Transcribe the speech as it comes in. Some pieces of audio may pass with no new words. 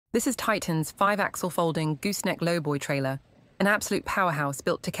This is Titan's 5-axle folding Gooseneck Lowboy trailer, an absolute powerhouse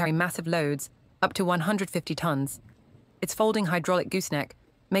built to carry massive loads up to 150 tons. Its folding hydraulic gooseneck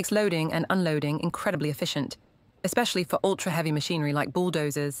makes loading and unloading incredibly efficient, especially for ultra-heavy machinery like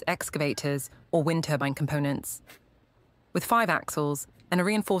bulldozers, excavators, or wind turbine components. With 5 axles and a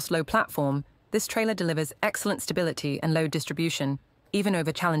reinforced low platform, this trailer delivers excellent stability and load distribution, even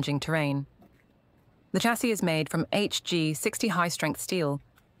over challenging terrain. The chassis is made from HG 60 high-strength steel,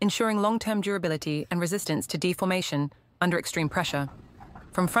 ensuring long-term durability and resistance to deformation under extreme pressure.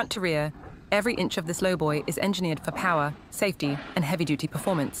 From front to rear, every inch of this lowboy is engineered for power, safety, and heavy-duty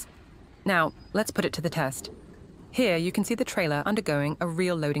performance. Now, let's put it to the test. Here, you can see the trailer undergoing a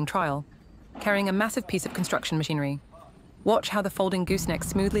real loading trial, carrying a massive piece of construction machinery. Watch how the folding gooseneck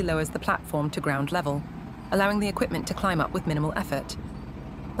smoothly lowers the platform to ground level, allowing the equipment to climb up with minimal effort.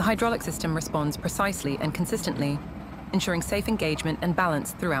 The hydraulic system responds precisely and consistently, ensuring safe engagement and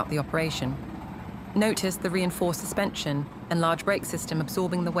balance throughout the operation. Notice the reinforced suspension and large brake system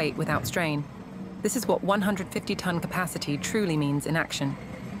absorbing the weight without strain. This is what 150-ton capacity truly means in action.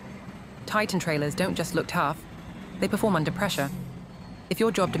 Titan trailers don't just look tough, they perform under pressure. If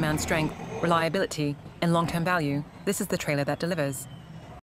your job demands strength, reliability, and long-term value, this is the trailer that delivers.